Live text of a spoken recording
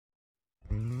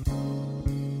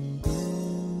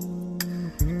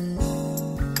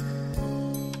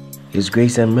His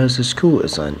Grace and Mercy School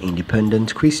is an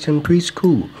independent Christian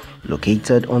preschool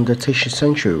located on the Teshie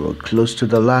Century Road close to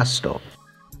the last stop.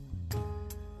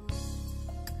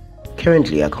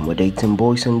 Currently accommodating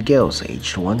boys and girls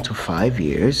aged 1 to 5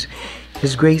 years,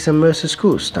 His Grace and Mercy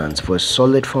School stands for a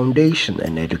solid foundation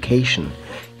and education,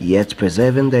 yet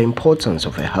preserving the importance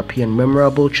of a happy and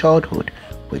memorable childhood,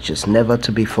 which is never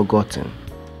to be forgotten.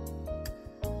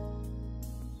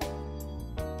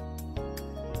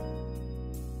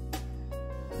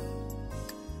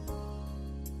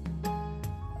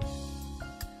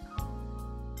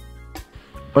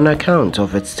 On account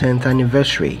of its 10th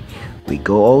anniversary, we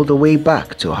go all the way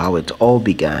back to how it all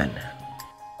began.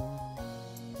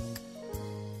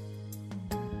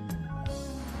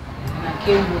 I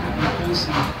came with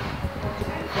education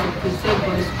from Preserve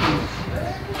Boys School.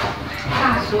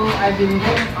 So I've been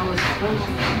home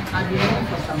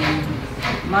for some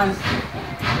months,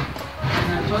 and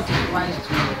I thought it wise to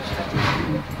start a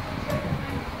school.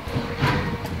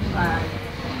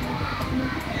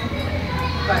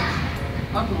 But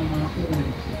not on my own,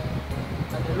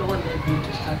 but the Lord led me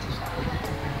to start a school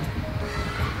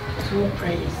through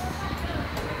praise.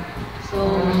 So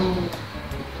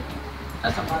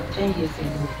that's about 10 years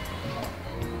ago.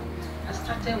 I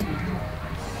started with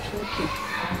 2 kids.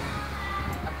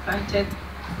 I planted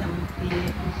them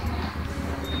here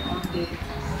on the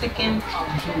 2nd of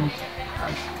June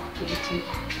of 2008.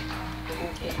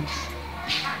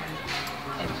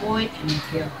 A boy and a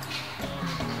girl.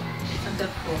 They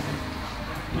started from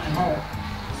my home.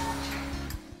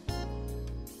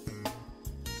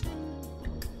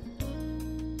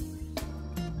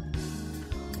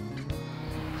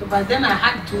 So by then I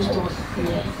had 2 stores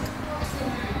here.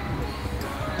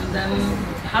 And then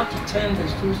I had to turn the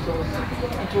 2 stores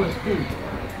into a school.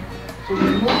 So we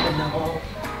moved from the hall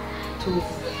to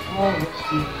small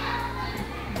here.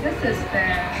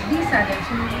 These are the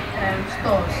 2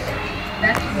 stores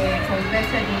that were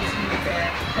converted into the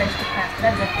first class.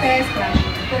 That's the first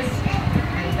classroom, this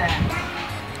and that.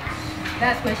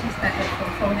 That's where she started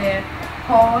from the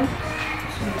hall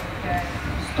to the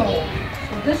store.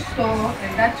 So this store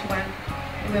and that one,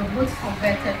 they were both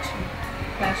converted to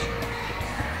classrooms.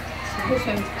 So this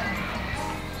one is coming.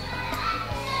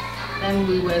 Then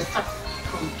we were sucked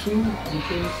from 2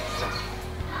 became 6.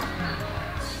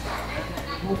 And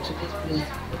we moved to this place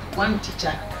with 1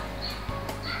 teacher.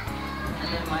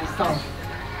 And myself.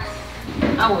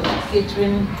 I was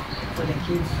catering for the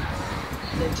kids.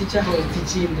 The teacher was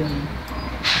teaching them.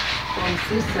 From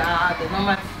 6, the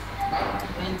number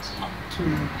went up to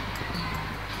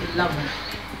 11.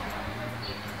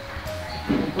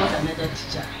 We got another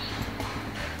teacher.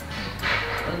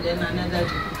 And then another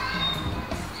 2.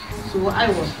 So I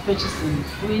was purchasing,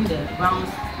 doing the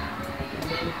rounds. And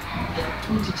then the 2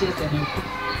 teachers and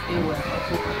they were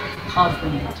also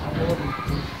helping me to all the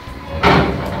kids.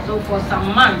 So for some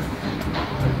months,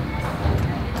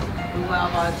 we were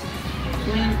about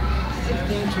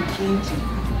 16 to 20.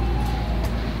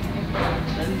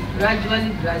 And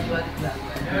gradually, we were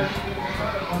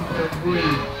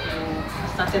growing. I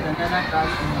started another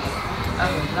classroom. That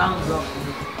was ground block.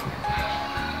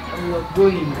 And we were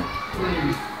growing.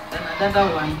 Then another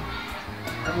one.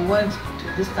 And we went to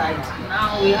this side. Now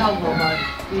we have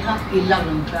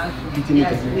 11 classrooms.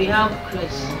 Yes, we have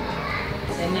creche.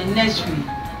 And then nursery,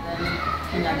 and then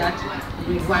kindergarten,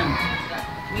 grade 1.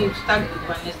 We start with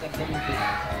 1 next academic.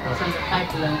 It's on the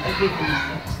pipeline, everything is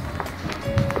set.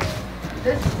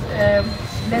 This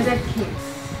leather kids,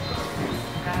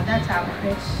 that's our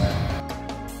creche.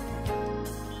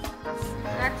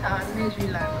 That's our nursery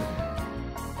land.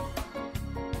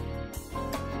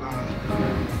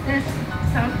 This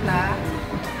sunflower,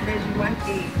 nursery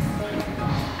 1A.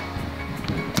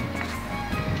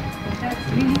 That's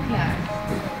really class.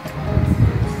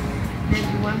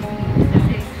 There's 1B, the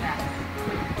same class.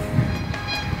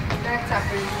 That's up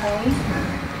in home.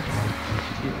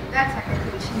 That's up in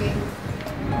Chile.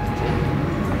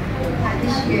 And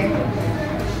this year,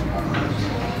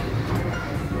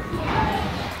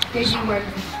 KG1,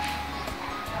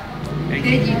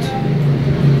 KG2.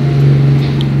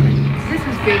 This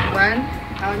is grade 1,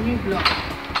 our new block.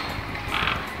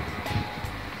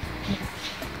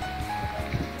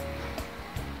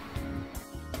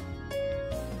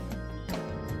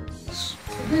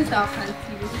 This is our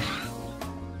canteen.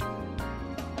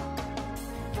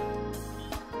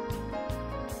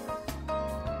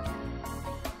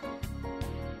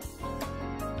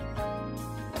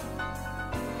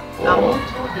 Our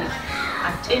motto is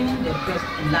attaining the best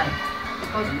in life.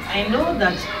 Because I know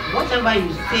that whatever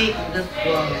you say in this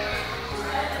world,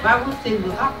 the Bible says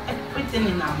we have everything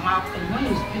in our mouth, and when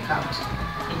you speak out,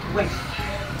 it works.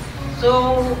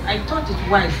 So I thought it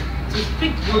wise to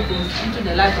speak good things into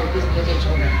the lives of these little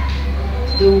children.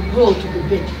 They will grow to be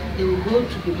big. They will grow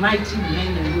to be mighty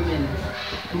men and women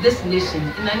in this nation.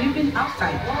 And even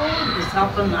outside, God is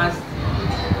helping us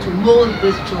to mold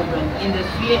these children in the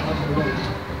fear of the Lord.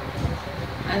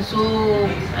 And so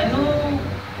I know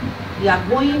they are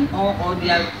going on, or they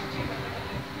are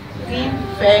being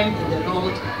firm in the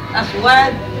Lord. That's why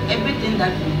everything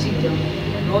that we teach them,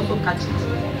 we also catch it.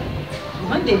 So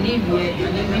when they leave here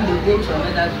and even they go to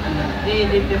another school,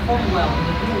 they perform well,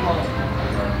 they do well.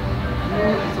 I know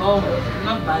it's all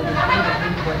not by the hand of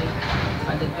anybody,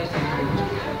 but the grace of God.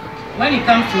 When it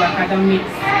comes to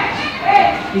academics,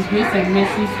 His Grace and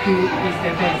Mercy School is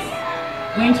the best.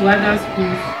 Going to other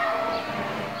schools,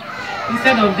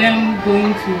 instead of them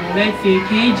going to, let's say,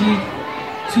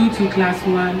 KG2 to class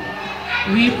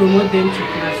 1, we promote them to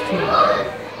class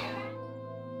 2.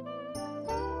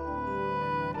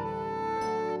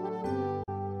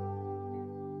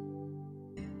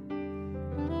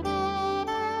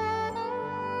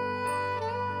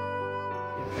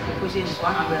 Which is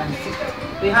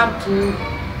 106. We have 2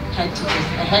 head teachers,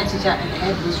 a head teacher and a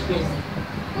head mistress.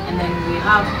 And then we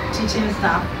have teaching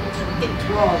staff 12,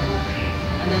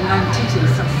 and then non-teaching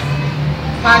 6.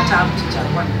 Part-time teacher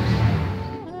 1.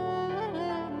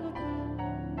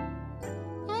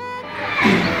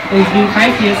 It's been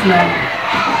 5 years now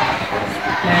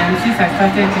since I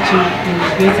started teaching in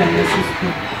His Grace and Mercy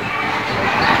School.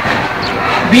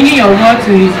 Bringing your word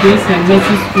to His Grace and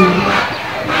Mercy School,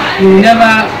 you will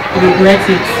never regret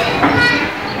it.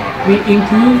 We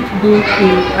improve both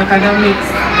in academics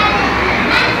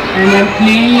and then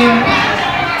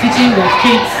teaching the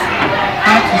kids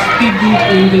how to speak good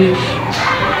English.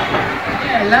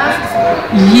 Last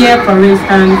year, for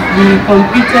instance, we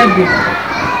competed with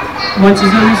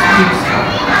Montessori schools.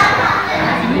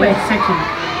 We were second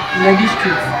in the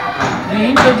district. We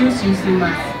introduced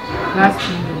UCMAS last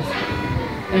 2 years,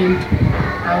 and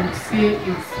I would say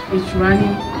it's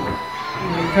running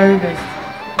the very best.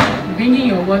 Bringing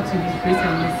your word to His Grace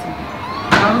and Mercy,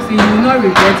 I would say you will not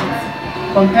regret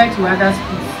it compared to other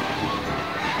schools.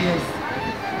 Yes,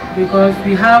 because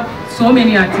we have so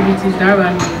many activities that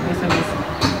run in His Grace and Mercy.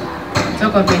 We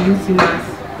talk of the UCMAS,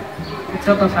 we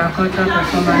talk of our cultural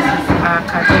performances, our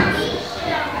academics.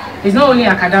 It's not only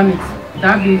academics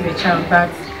that builds the child, but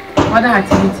other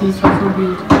activities also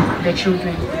build the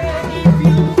children.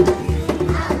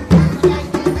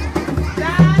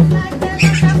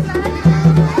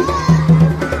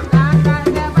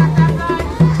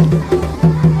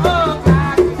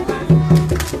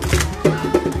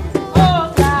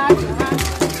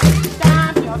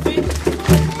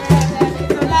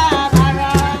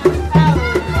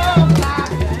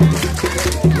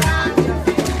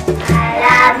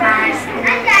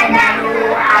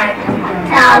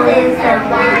 Thousands of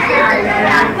ones are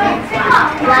around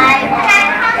why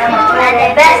the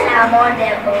best among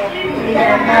them all with the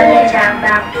knowledge and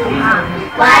back to harm.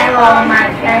 Why all my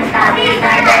friends have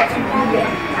decided to be there,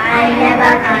 I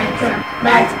never can tell.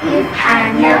 But if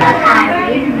I never can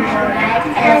read nor write,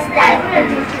 except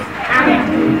politics,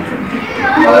 I'm doomed to be.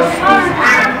 Most schools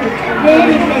are good,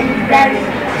 very, very, very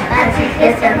good. But it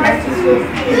is a message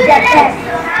is the best.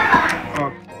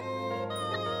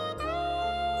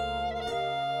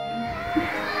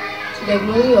 To the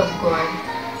glory of God,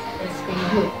 it's been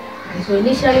good. And so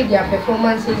initially their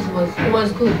performances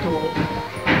was good though,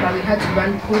 but we had to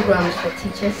run programs for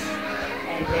teachers,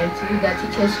 and then to do that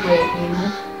teachers were in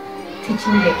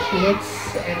teaching the kids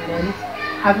and then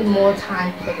having more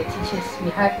time for the teachers.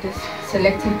 We had this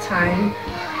selective time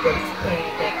with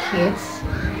the kids,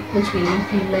 which we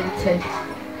implemented,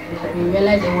 and we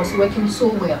realized it was working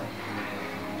so well.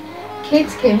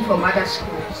 Kids came from other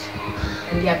schools,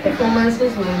 and their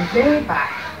performances were very bad.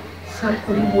 Some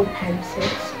couldn't hold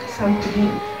pencils, some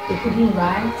couldn't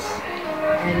write,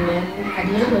 and then at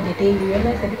the end of the day we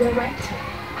realized that they were writing.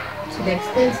 To the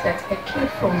extent that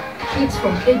kids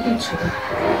from KG2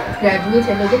 graduate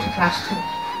and they go to class 2.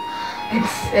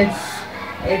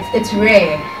 It's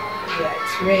rare. Yeah,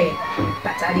 it's rare.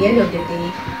 But at the end of the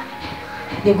day,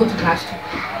 they go to class 2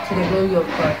 to the glory of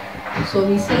God. So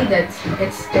we see that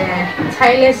it's the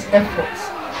tireless efforts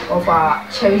of our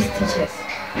cherished teachers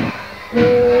who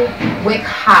work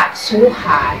hard, so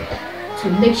hard, to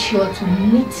make sure to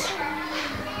meet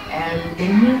the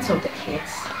needs of the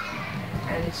kids.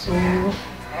 And so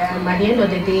at the end of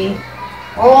the day,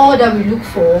 all that we look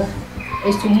for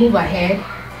is to move ahead,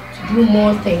 to do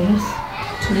more things,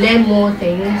 to learn more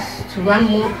things, to run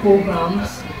more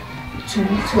programs, to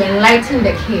enlighten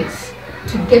the kids,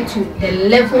 to get to the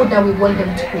level that we want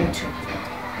them to go to.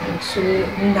 And so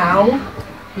now,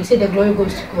 we say the glory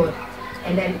goes to God.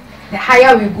 And then the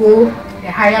higher we go,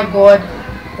 the higher God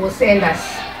will send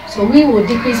us. So we will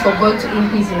decrease for God to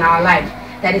increase in our life.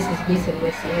 That is His grace and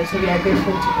mercy. And so we are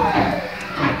grateful to God.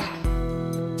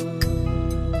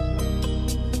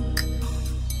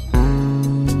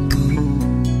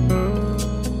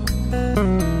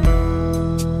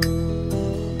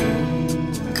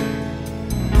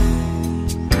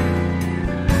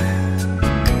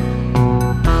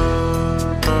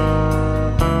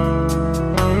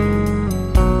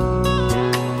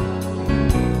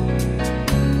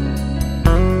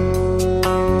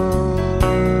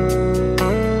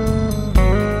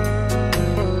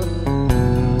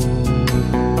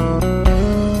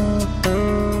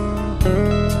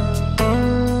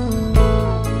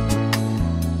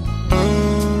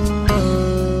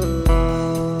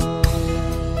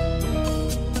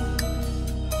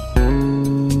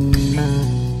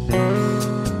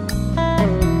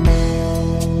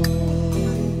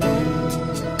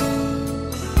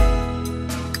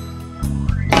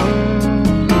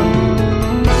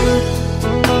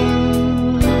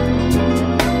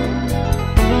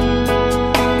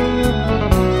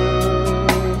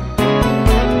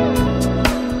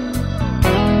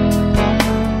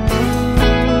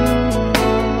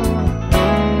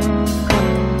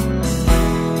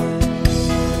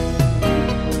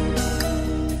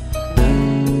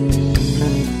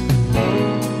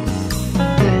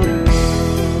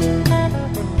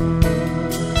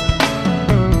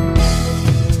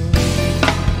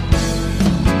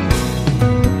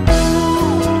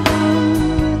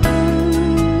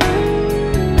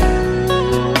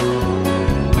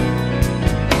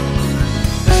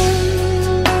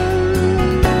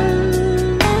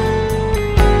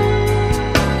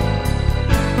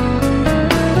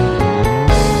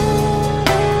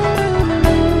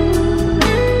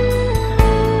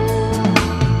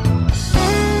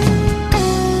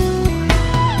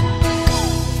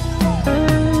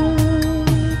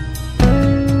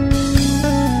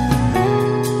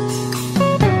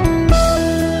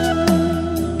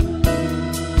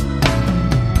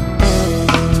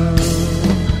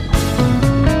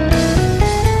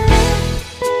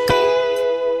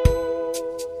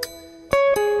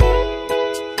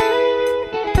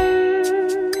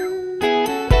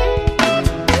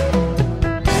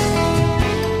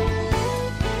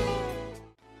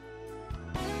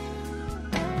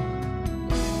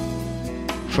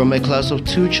 From a class of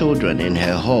 2 children in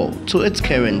her hall to its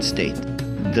current state,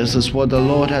 this is what the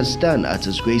Lord has done at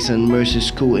His Grace and Mercy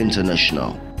School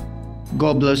International.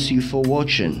 God bless you for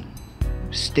watching.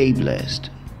 Stay blessed.